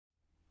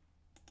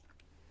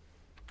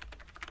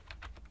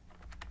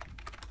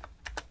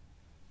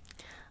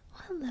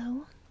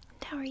Hello,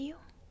 and how are you?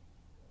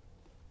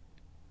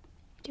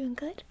 Doing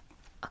good?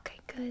 Okay,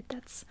 good.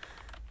 That's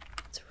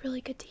really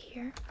good to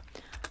hear.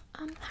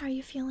 How are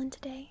you feeling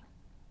today?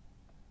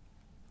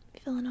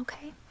 Feeling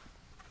okay?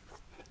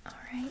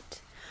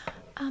 Alright.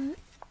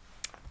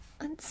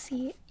 Let's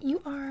see.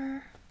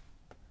 You're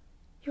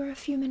a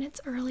few minutes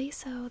early,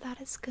 so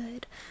that is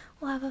good.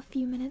 We'll have a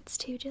few minutes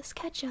to just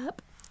catch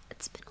up.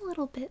 It's been a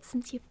little bit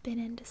since you've been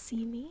in to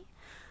see me.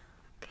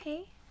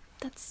 Okay?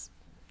 That's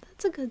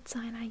a good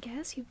sign, I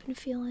guess. You've been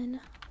feeling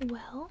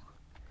well.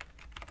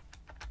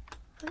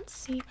 Let's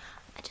see.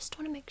 I just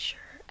want to make sure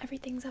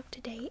everything's up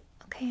to date,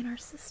 okay, in our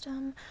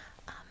system.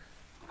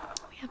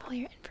 We have all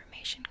your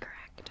information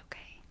correct,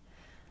 okay?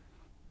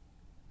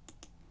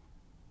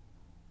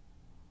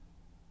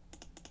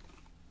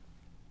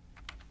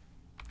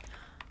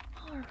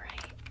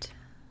 Alright.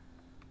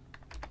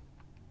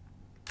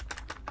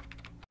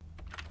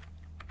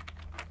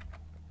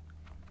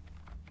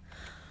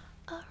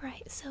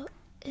 Alright, so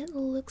it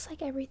looks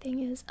like everything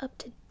is up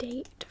to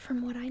date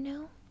from what I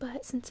know,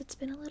 but since it's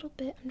been a little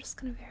bit, I'm just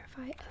going to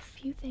verify a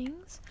few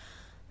things.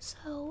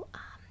 So,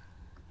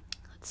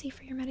 let's see,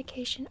 for your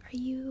medication, are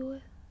you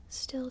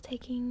still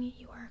taking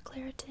your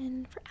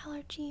Claritin for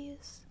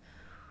allergies?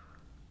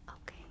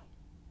 Okay.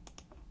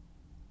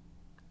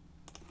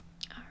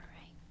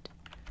 Alright.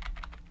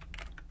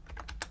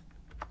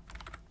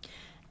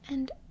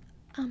 And,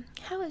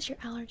 how is your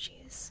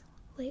allergies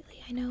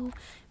lately? I know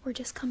we're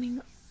just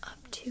coming up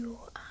to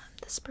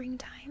the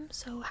springtime,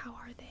 so how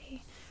are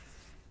they?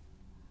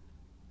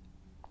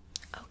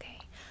 Okay.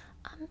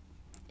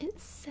 It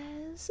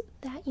says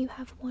that you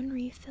have one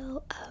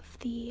refill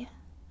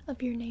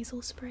of your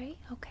nasal spray.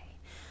 Okay.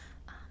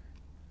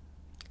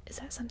 Is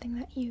that something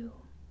that you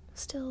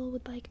still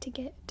would like to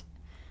get?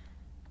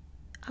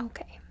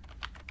 Okay.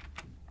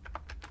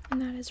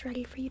 And that is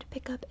ready for you to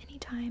pick up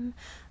anytime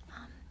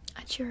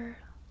at your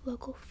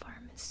local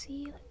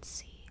pharmacy. Let's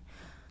see.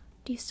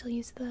 Do you still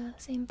use the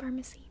same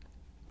pharmacy?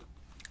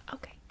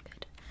 Okay,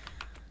 good.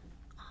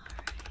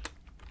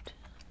 Alright.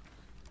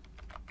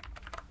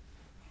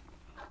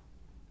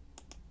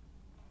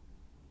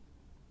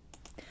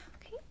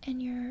 Okay,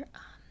 and your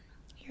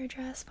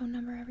address, phone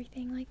number,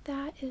 everything like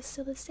that is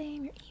still the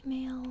same? Your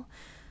email,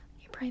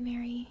 your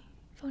primary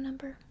phone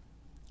number?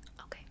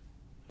 Okay.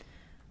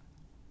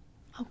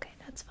 Okay,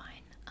 that's fine.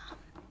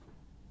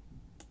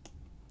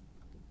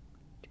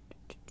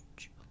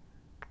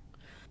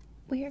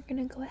 We are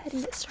gonna go ahead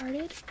and get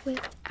started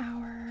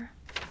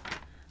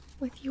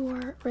with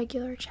your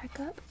regular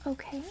checkup,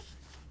 okay?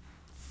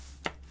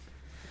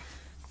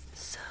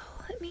 So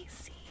let me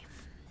see.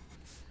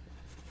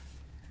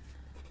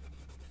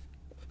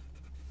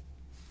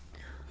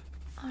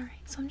 Alright,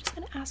 so I'm just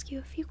gonna ask you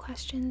a few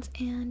questions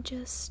and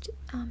just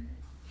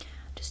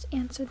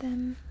answer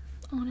them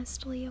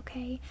honestly,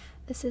 okay?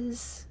 This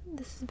is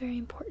very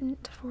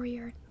important for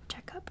your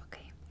checkup,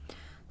 okay?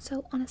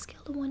 So on a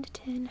scale of 1 to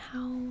 10,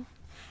 how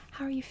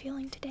are you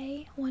feeling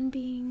today? 1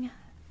 being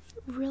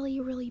really,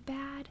 really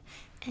bad,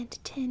 and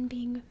 10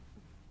 being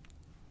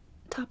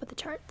top of the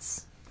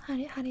charts. How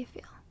do you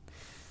feel?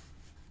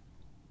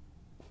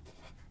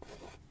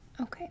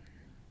 Okay,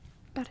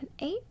 about an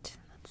 8.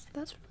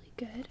 That's really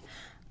good.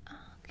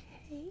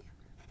 Okay.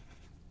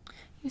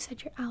 You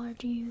said your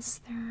allergies,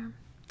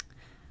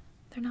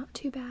 they're not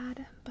too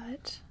bad,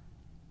 but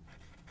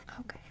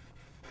okay.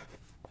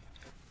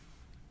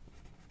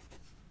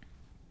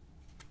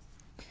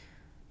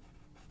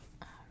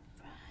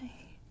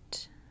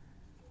 Alright.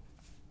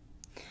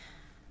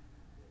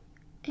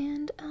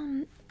 And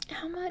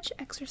how much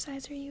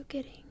exercise are you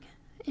getting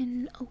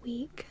in a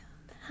week?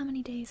 How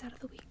many days out of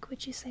the week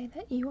would you say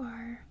that you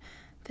are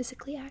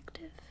physically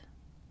active?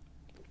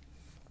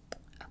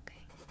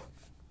 Okay.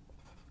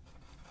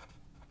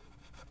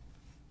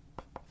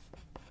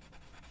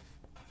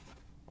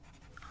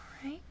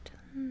 Alright.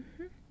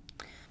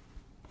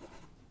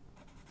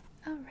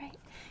 Alright.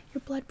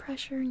 Your blood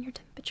pressure and your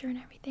temperature and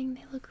everything,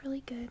 they look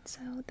really good,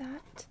 so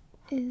that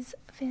is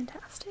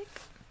fantastic.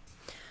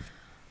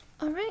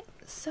 Alright,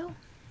 so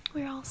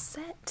we're all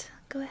set.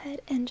 Go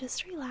ahead and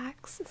just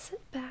relax,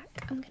 sit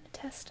back. I'm gonna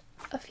test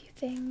a few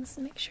things,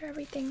 make sure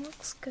everything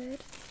looks good.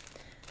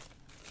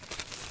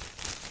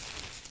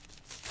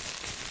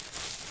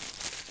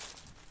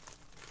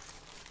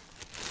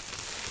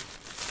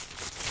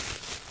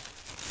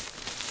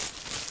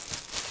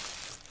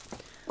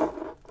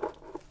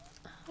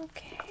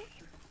 Okay.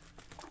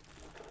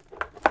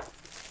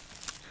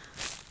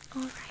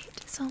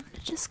 Alright, so I'm gonna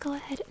just go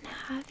ahead and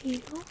have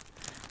you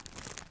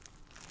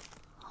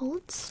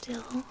hold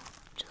still.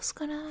 Just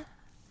gonna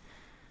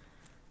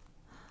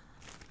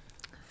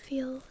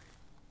feel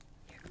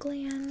your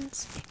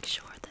glands, make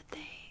sure that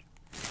they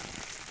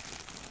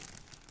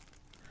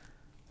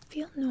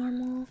feel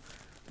normal.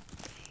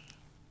 Okay.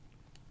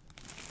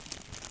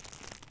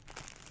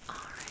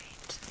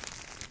 Alright.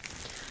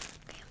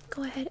 Okay,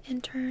 go ahead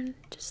and turn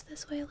just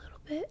this way a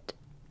little bit.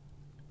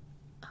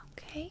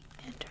 Okay,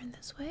 and turn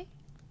this way.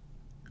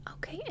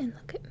 Okay, and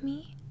look at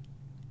me.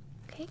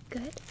 Okay,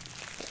 good.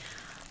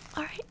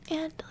 Alright,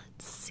 and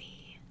let's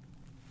see.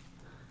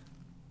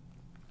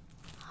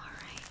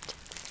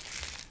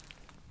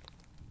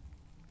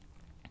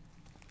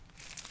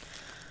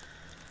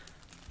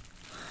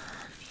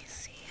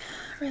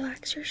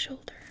 relax your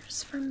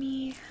shoulders for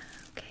me.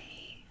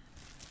 Okay.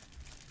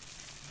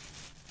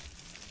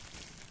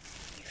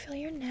 You feel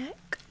your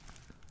neck,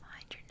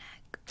 behind your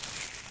neck.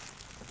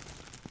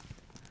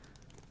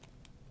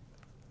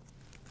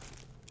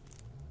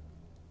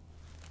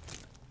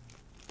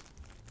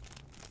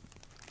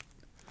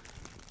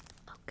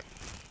 Okay.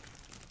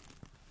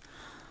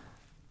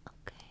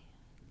 Okay.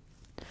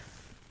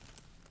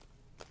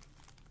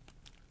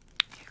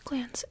 Your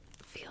glands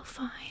feel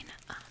fine.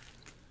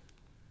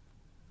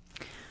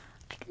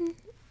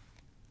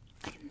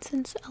 I can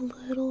sense a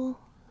little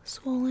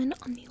swollen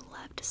on the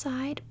left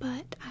side,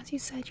 but as you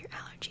said, your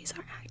allergies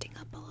are acting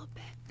up a little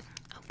bit.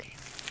 Okay.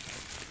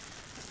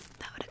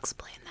 That would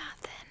explain that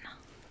then.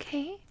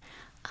 Okay.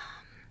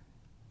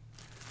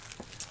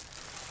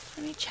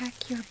 Let me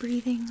check your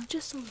breathing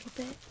just a little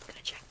bit. I'm gonna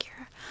check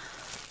your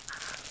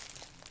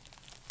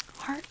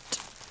heart.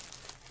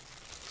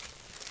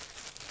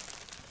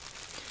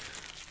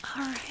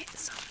 Alright,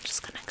 so I'm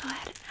just gonna go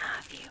ahead and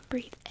have you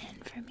breathe in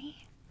for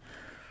me.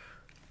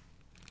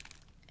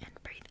 And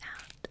breathe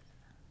out.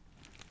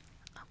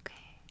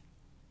 Okay.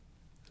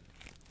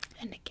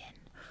 And again.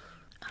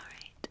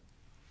 Alright.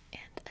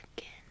 And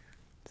again.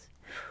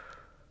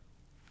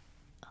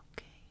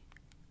 Okay.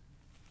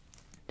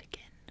 And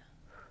again.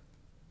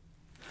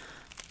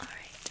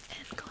 Alright,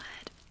 and go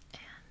ahead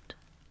and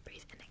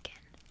breathe in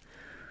again.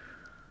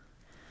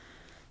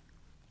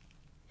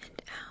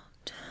 And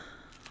out.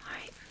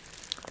 Alright.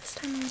 This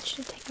time I want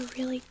you to take a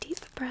really deep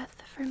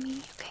breath for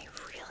me. Okay,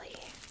 really.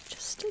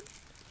 Just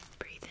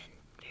breathe in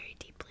very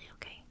deeply,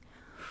 okay?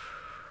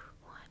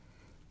 1,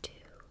 2,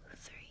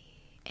 3,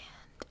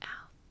 and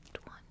out.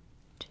 1,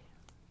 2,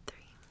 3.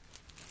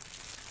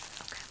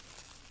 Okay.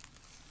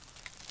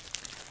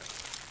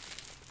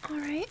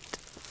 Alright.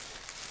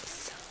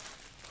 So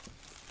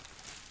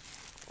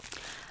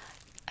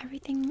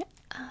everything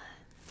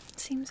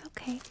seems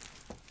okay.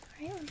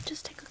 Alright, let me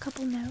just take a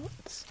couple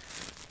notes.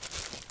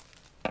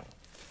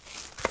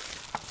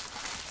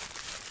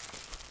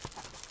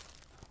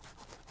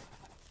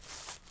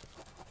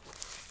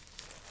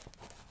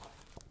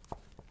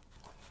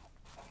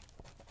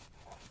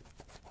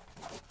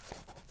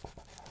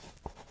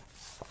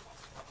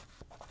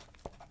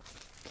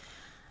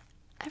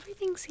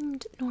 Everything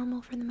seemed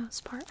normal for the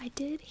most part. I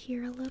did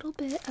hear a little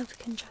bit of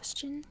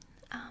congestion,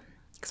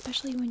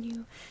 especially when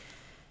you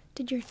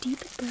did your deep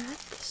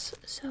breaths.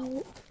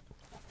 So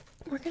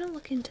we're gonna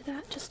look into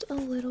that just a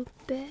little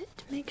bit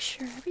to make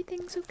sure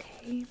everything's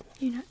okay.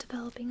 You're not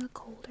developing a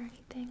cold or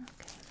anything,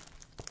 okay?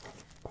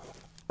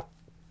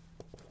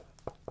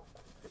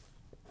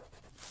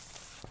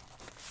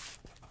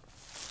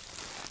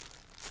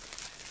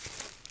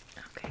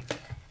 Okay.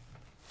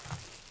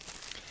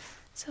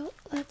 So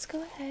let's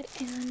go ahead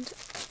and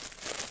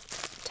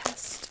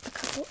test a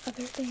couple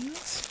other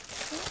things.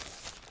 Okay.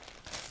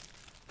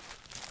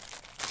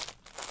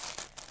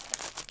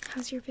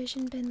 How's your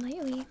vision been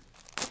lately?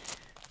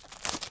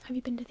 Have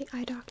you been to the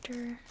eye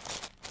doctor?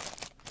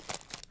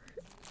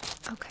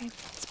 Okay,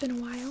 it's been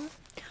a while.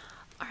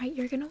 Alright,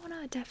 you're gonna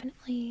wanna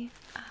definitely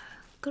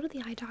go to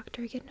the eye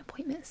doctor, get an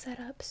appointment set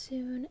up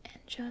soon, and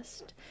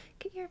just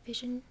get your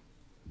vision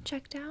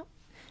checked out.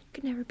 It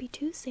could never be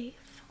too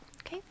safe,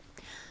 okay?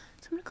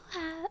 So I'm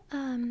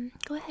gonna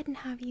go ahead and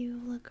have you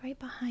look right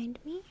behind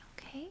me,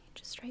 okay?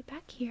 Just right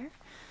back here.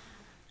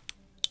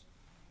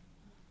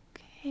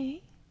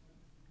 Okay.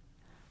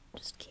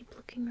 Just keep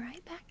looking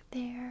right back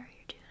there.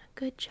 You're doing a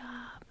good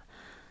job.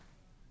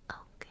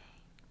 Okay.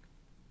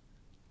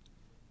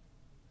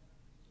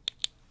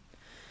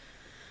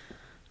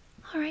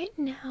 Alright,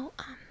 now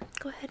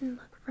go ahead and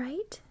look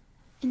right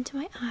into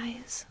my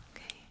eyes,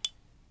 okay?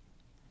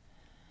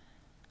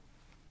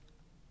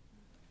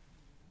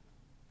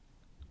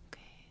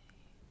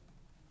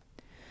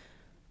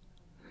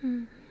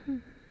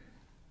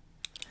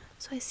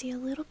 So I see a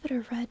little bit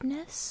of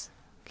redness,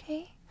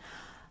 okay?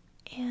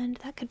 And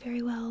that could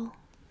very well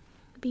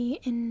be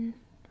in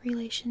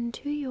relation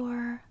to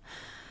your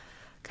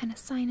kind of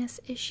sinus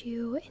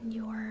issue and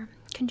your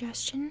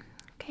congestion,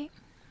 okay?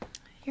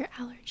 Your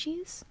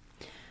allergies.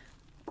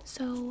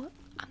 So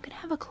I'm gonna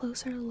have a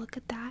closer look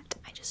at that.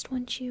 I just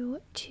want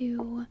you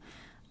to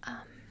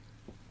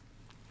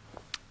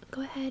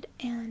go ahead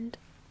and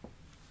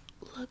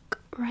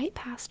look right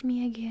past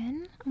me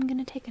again. I'm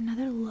gonna take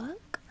another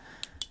look.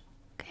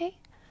 Okay?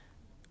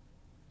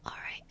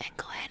 Alright, and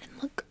go ahead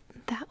and look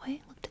that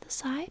way. Look to the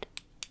side.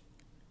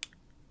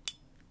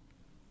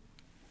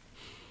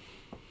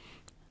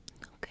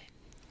 Okay.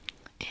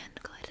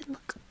 And go ahead and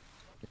look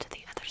to the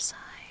other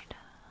side.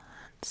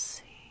 Let's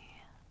see.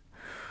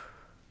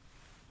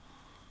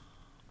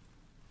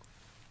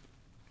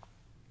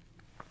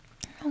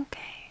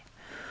 Okay.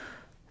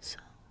 So,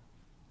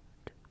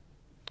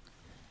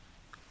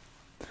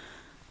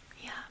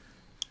 yeah.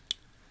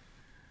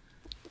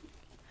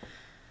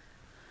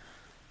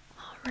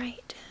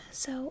 Alright,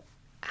 so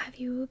have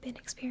you been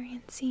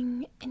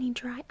experiencing any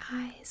dry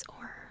eyes,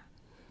 or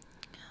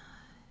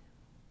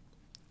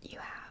you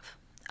have?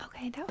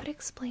 Okay, that would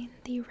explain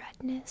the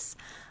redness.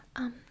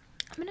 I'm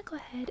gonna go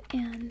ahead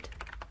and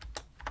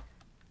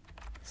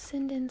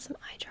send in some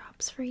eye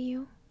drops for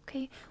you.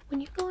 Okay,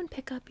 when you go and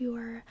pick up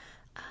your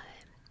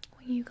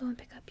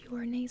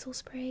nasal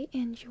spray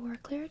and your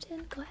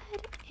Claritin, go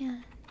ahead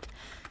and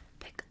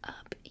pick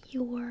up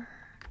your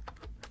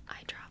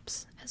eye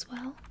drops as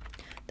well.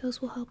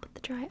 Those will help with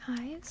the dry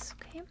eyes.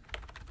 Okay.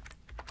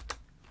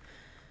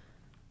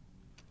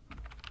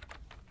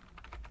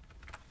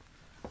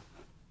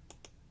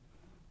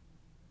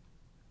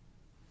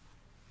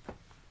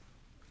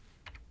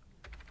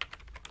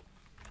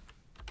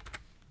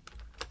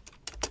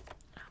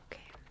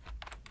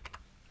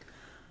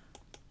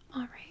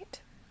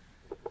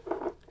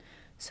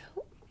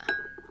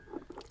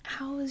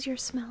 How has your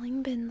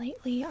smelling been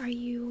lately? Are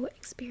you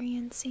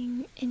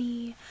experiencing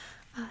any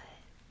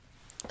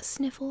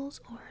sniffles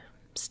or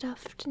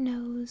stuffed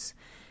nose,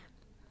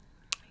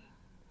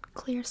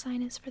 clear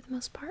sinus for the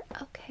most part?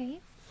 Okay.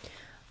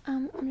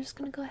 I'm just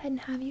gonna go ahead and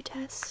have you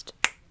test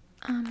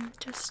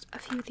just a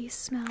few of these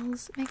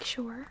smells. Make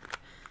sure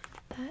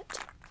that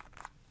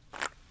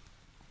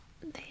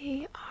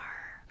they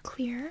are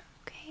clear.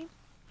 Okay.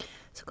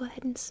 So go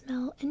ahead and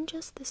smell in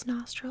just this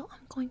nostril.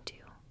 I'm going to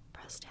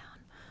press down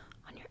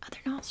on your other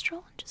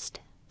nostril and just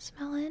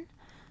smell in.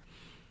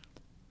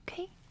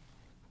 Okay,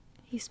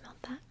 you smelled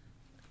that?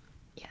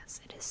 Yes,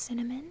 it is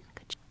cinnamon.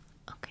 Good.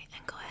 Okay,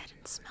 and go ahead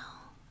and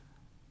smell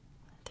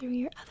through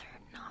your other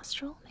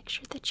nostril. Make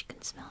sure that you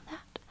can smell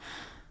that.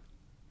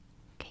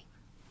 Okay.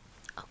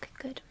 Okay,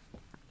 good.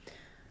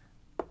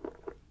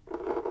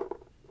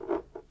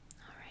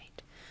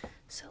 Alright.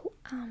 So,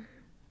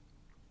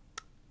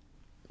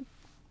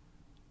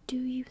 do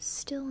you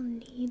still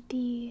need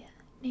the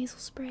nasal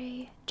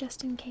spray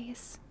just in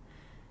case?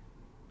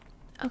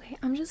 Okay,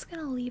 I'm just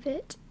gonna leave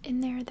it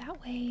in there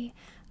that way,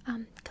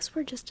 because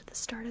we're just at the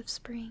start of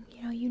spring,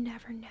 you know, you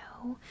never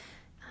know.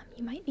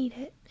 You might need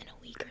it in a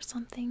week or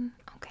something.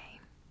 Okay,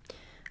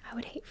 I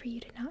would hate for you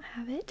to not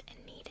have it and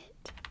need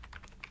it.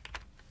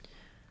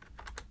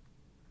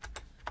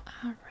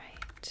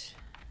 Alright.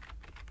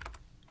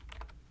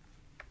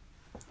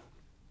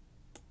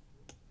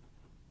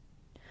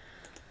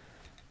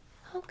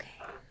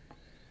 Okay,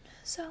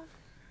 so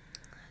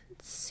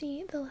let's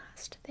see, the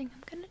last thing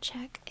I'm gonna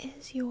check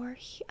is your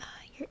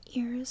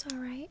ears,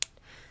 alright?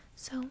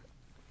 So I'm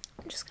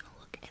just gonna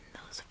look in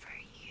those for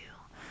you.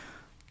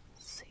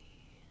 Let's see.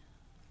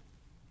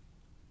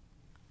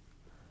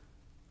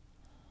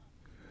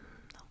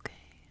 Okay.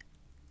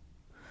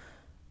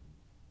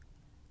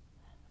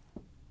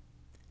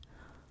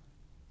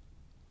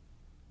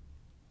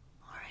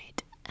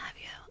 Alright, have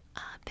you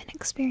been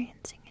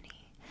experiencing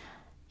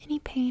any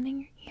pain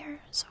in your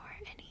ears or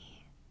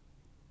any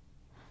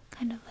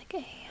kind of like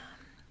a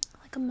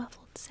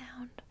muffled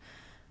sound,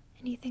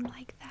 anything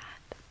like that?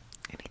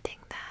 Anything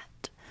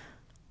that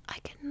I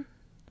can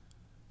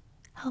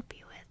help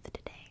you with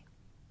today?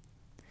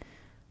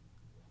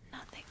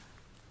 Nothing.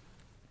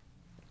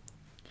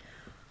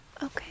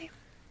 Okay.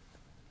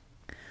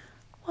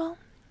 Well,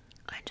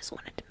 I just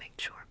wanted to make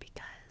sure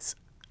because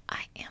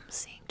I am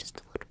seeing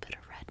just a little bit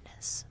of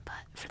redness,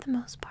 but for the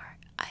most part,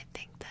 I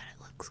think that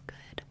it looks good.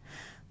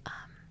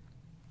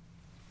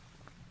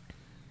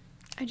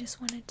 I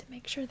just wanted to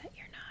make sure that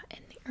you're not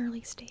in the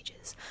early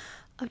stages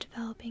of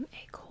developing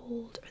a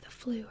cold or the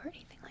flu or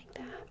anything like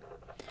that.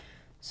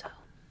 So,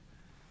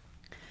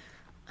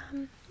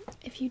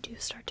 if you do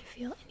start to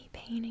feel any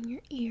pain in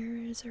your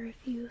ears, or if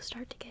you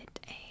start to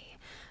get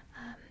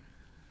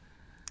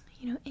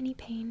any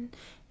pain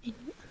in,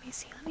 let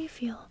me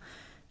feel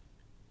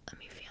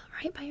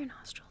right by your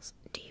nostrils.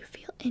 Do you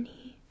feel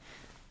any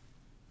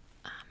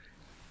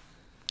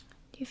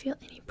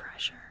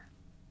pressure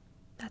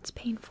that's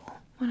painful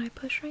when I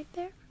push right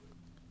there?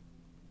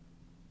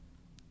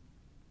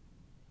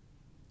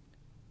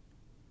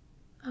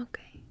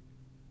 Okay,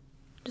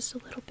 just a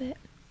little bit.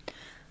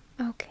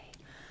 Okay,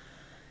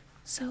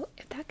 so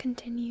if that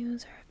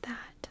continues, or if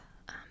that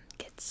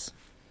gets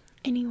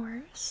any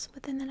worse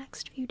within the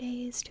next few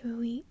days to a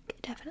week,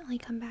 definitely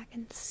come back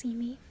and see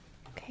me,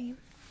 okay?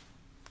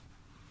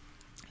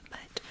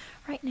 But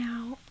right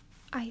now,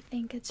 I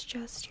think it's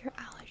just your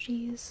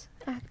allergies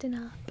acting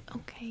up,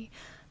 okay?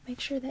 Make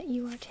sure that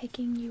you are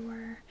taking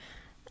your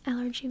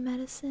allergy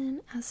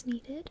medicine as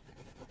needed,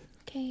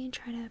 okay? And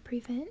try to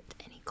prevent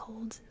any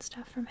colds and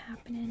stuff from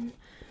happening.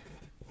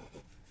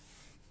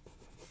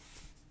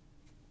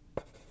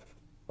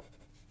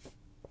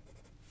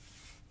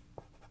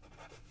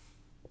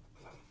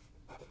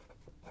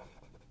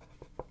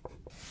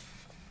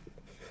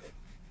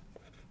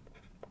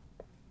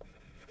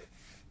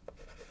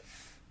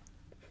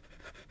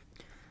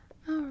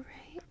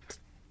 Alright,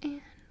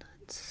 and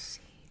let's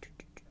see.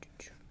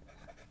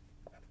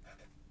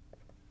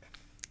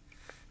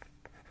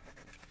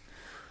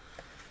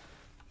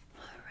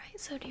 Alright,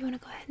 so do you want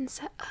to go ahead and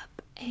set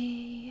up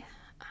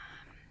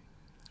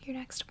your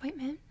next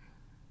appointment?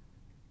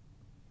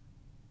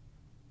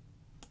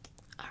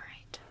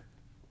 Alright.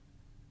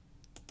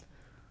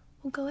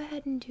 We'll go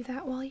ahead and do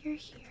that while you're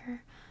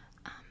here.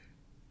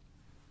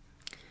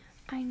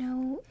 I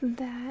know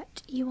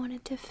that you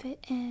wanted to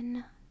fit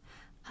in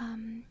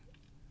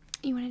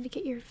You wanted to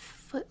get your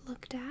foot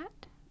looked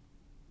at?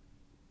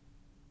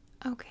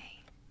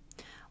 Okay.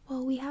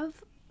 Well,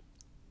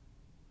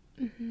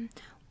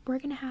 we're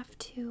gonna have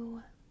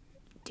to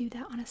do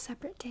that on a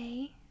separate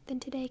day than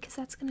today because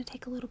that's gonna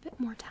take a little bit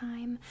more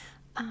time.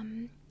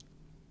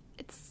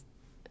 It's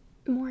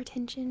more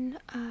attention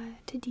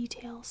to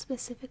detail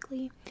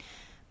specifically.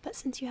 But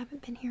since you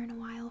haven't been here in a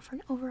while for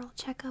an overall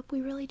checkup,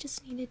 we really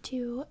just needed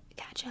to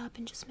catch up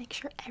and just make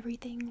sure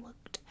everything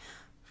looked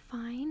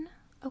fine,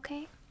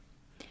 okay?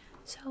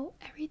 So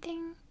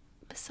everything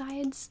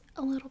besides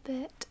a little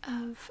bit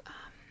of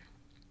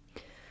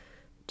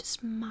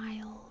just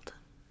mild,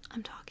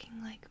 I'm talking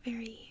like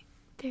very,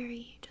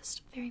 very,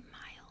 just very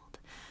mild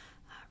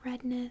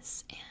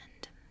redness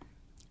and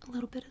a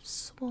little bit of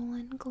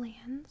swollen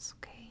glands,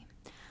 okay?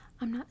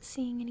 I'm not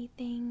seeing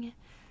anything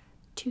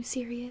too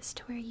serious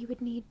to where you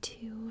would need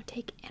to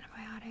take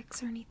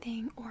antibiotics or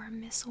anything or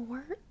miss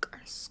work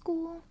or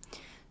school,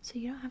 so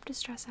you don't have to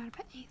stress out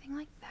about anything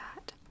like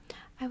that.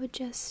 I would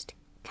just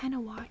kind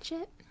of watch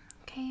it,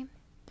 okay?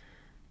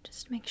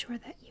 Just make sure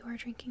that you are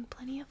drinking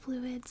plenty of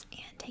fluids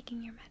and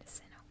taking your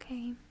medicine,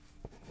 okay?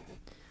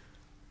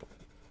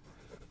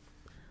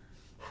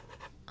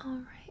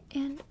 Alright,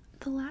 and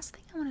the last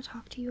thing I want to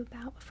talk to you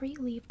about before you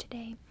leave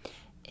today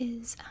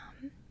is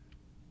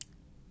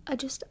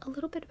just a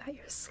little bit about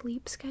your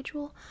sleep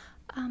schedule.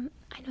 I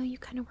know you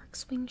kind of work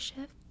swing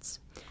shifts,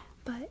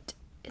 but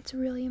it's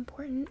really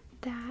important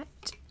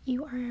that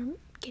you are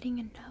getting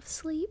enough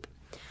sleep.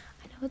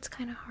 I know it's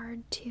kind of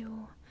hard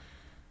to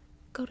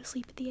go to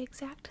sleep at the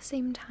exact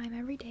same time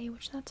every day,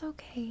 which that's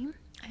okay.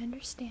 I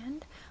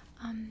understand.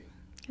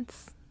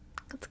 It's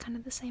kind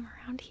of the same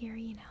around here,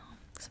 you know.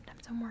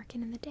 Sometimes I'm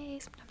working in the day,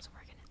 sometimes I'm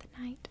working at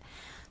the night,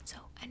 so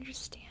I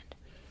understand.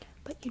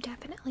 But you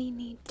definitely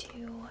need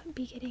to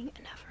be getting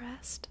enough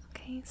rest,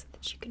 okay, so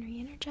that you can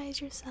re-energize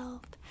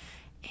yourself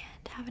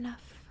and have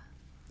enough,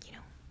 you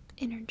know,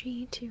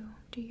 energy to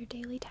do your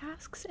daily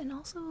tasks and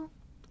also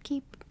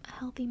keep a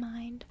healthy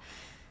mind,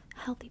 a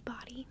healthy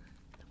body,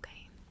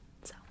 okay?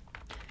 So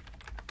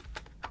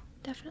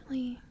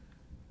definitely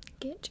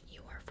get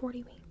your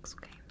 40 weeks,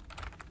 okay?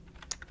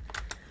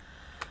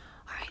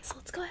 Alright, so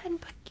let's go ahead and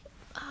book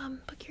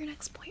your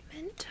next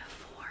appointment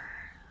for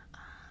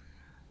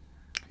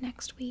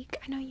next week.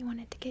 I know you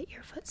wanted to get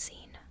your foot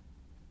seen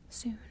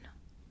soon.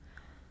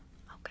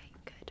 Okay,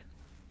 good.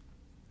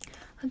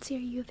 Let's see, are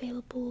you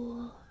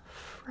available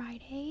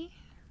Friday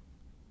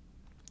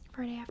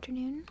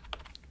afternoon?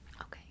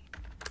 Okay.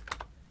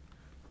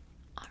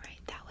 Alright,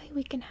 that way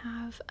we can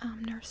have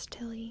Nurse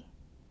Tilly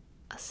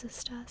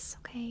assist us,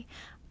 okay?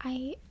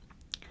 I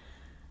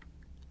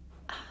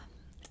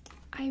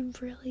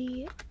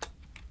really,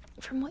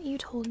 from what you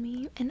told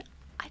me, and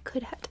I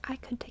could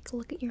take a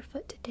look at your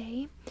foot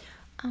today,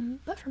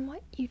 but from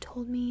what you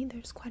told me,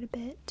 there's quite a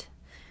bit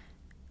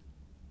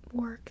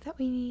work that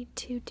we need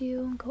to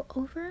do and go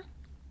over.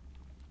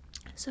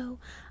 So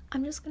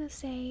I'm just gonna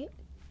say,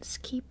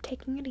 just keep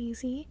taking it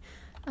easy.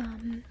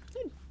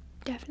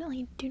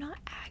 Definitely do not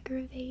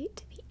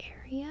aggravate the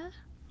area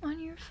on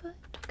your foot.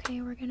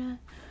 Okay, we're gonna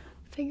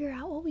figure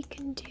out what we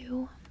can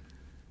do.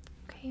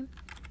 Okay.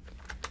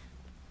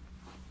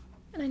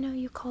 And I know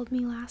you called me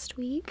last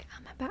week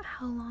about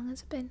how long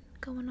has it been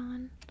going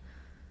on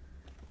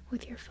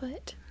with your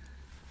foot.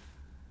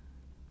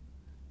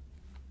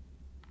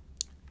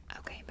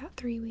 Okay, about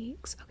 3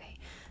 weeks. Okay,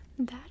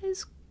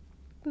 that's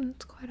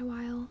quite a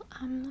while.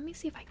 Let me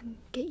see if I can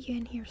get you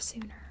in here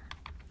sooner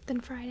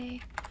than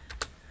Friday.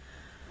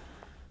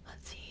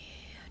 Let's see.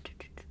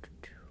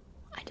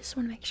 I just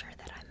want to make sure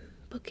that I'm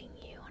booking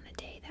you on a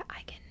day that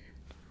I can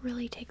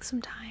really take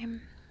some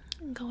time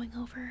going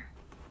over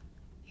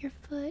your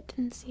foot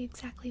and see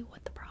exactly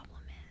what the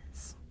problem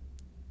is.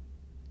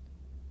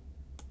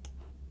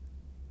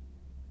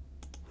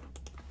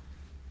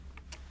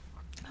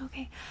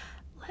 Okay,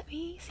 let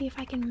me see if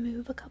I can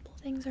move a couple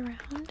things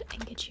around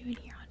and get you in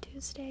here on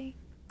Tuesday,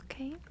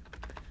 okay?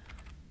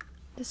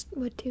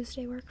 Would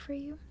Tuesday work for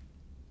you?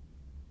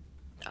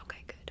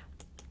 Okay, good.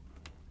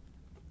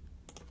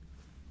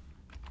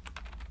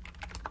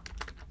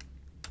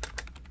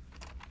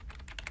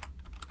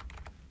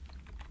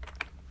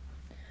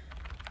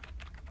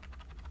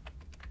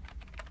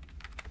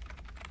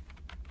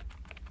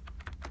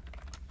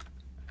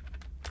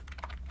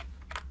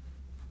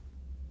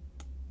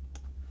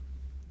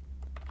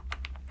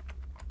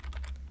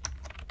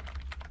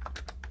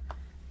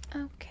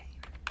 Okay.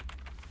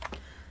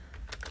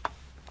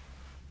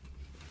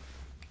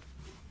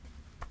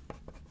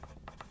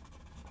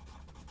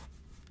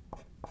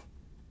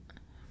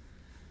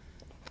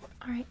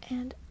 Alright,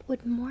 and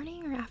would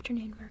morning or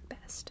afternoon work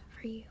best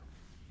for you?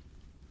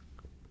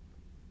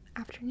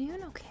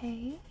 Afternoon,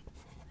 okay.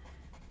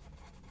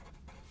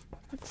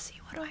 Let's see,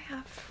 what do I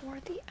have for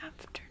the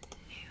afternoon?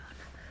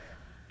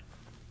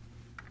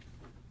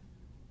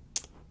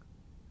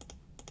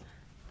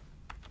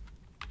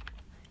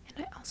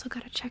 And I also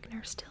gotta check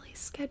Nurse Tilly's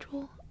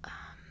schedule,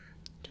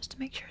 just to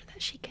make sure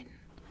that she can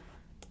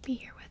be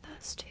here with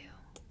us too.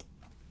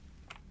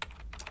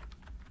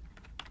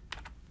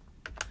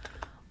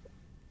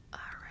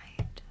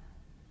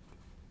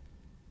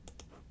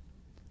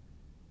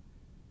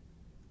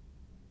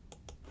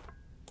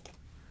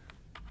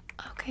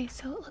 Okay,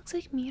 so it looks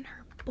like me and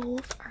her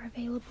both are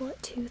available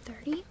at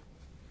 2:30.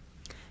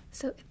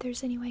 So if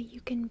there's any way you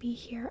can be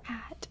here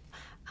at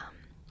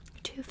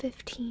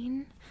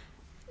 2:15,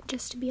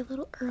 just to be a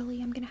little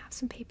early, I'm gonna have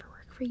some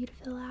paperwork for you to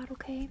fill out,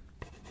 okay?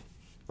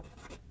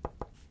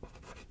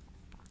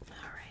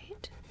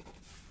 Alright.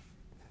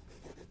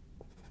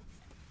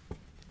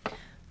 Okay.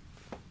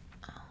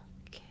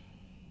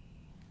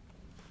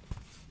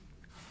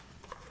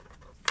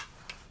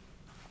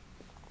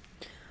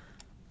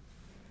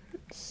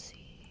 Let's see.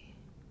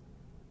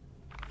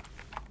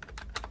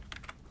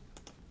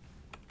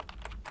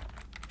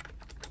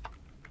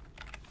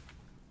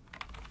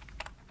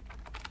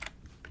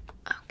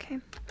 Okay.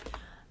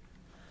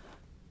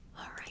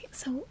 Alright,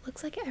 so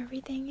looks like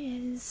everything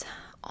is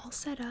all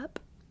set up.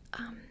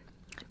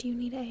 Do you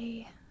need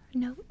a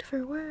note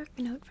for work,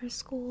 a note for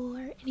school,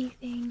 or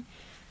anything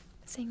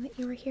saying that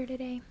you were here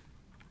today?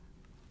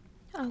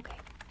 Okay,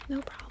 no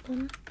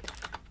problem.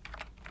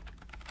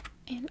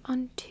 And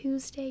on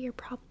Tuesday, you're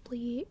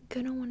probably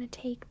gonna want to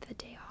take the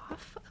day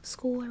off of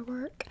school or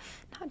work,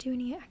 not do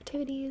any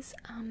activities.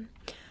 Now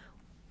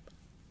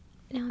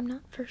I'm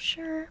not for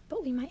sure,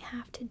 but we might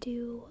have to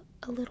do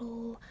a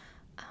little,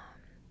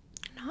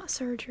 not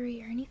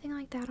surgery or anything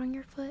like that on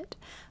your foot,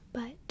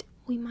 but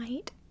we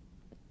might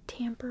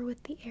tamper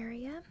with the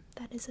area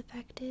that is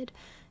affected,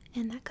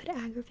 and that could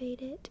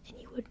aggravate it, and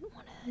you wouldn't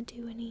want to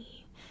do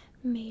any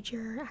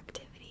major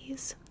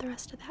activities the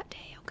rest of that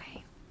day,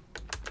 okay?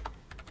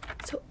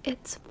 So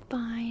it's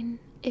fine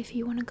if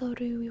you want to go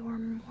to your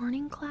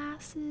morning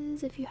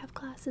classes, if you have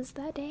classes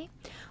that day,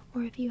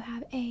 or if you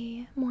have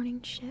a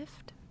morning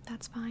shift,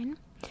 that's fine.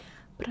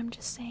 But I'm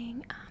just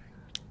saying,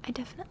 I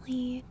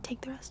definitely take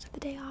the rest of the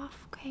day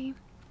off, okay?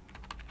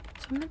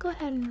 So I'm gonna go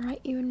ahead and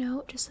write you a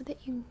note just so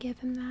that you can give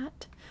him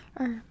that,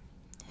 or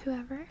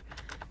whoever,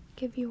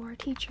 give your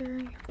teacher,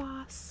 your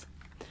boss.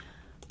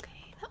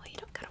 Okay, that way you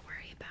don't gotta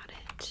worry about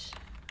it.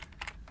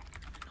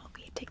 It'll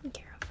be taken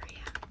care of for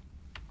you.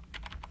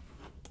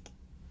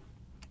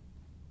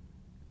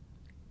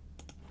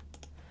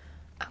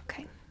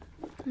 Okay,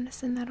 I'm gonna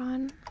send that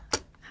on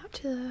out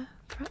to the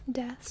front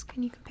desk,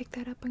 and you can pick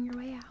that up on your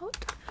way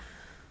out.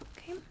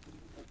 Okay.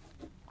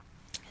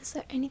 Is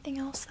there anything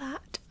else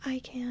that I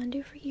can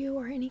do for you,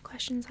 or any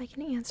questions I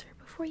can answer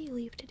before you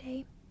leave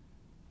today?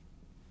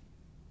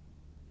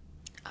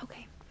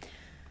 Okay.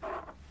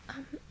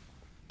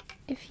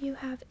 If you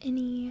have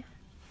any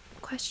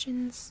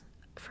questions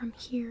from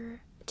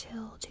here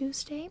till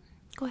Tuesday,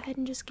 go ahead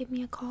and just give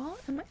me a call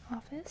in my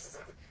office.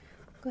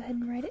 Go ahead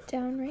and write it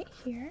down right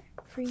here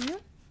for you.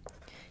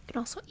 You can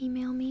also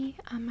email me.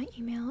 My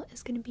email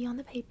is going to be on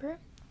the paper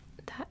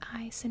that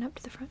I sent up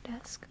to the front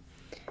desk.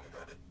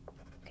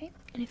 Okay,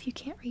 and if you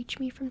can't reach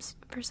me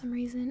for some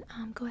reason,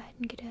 go ahead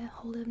and get a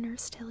hold of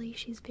Nurse Tilly.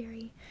 She's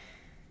very,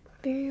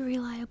 very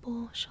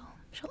reliable.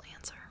 She'll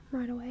answer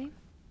right away.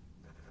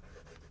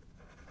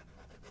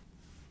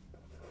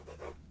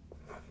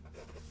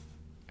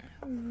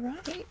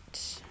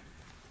 Alright.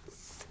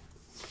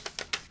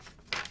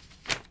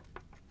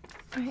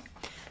 Alright,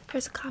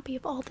 there's a copy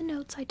of all the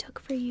notes I took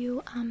for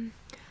you.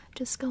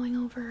 Just going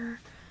over,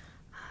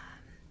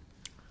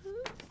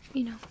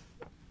 you know,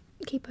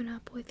 keeping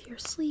up with your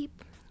sleep,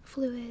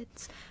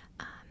 fluids,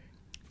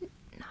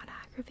 not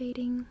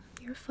aggravating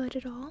your foot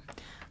at all.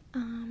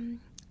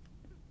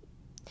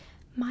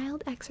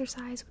 Mild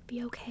exercise would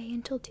be okay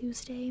until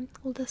Tuesday.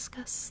 We'll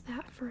discuss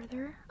that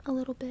further a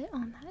little bit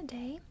on that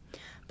day.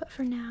 But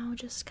for now,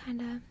 just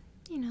kind of,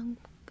 you know,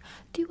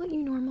 do what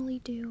you normally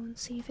do and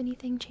see if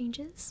anything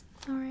changes.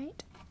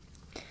 Alright?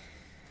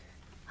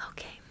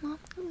 Okay, well,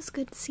 it was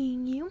good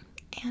seeing you,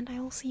 and I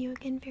will see you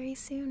again very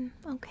soon,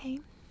 okay?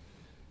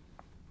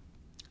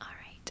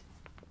 Alright.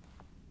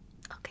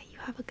 Okay, you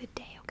have a good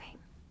day, okay?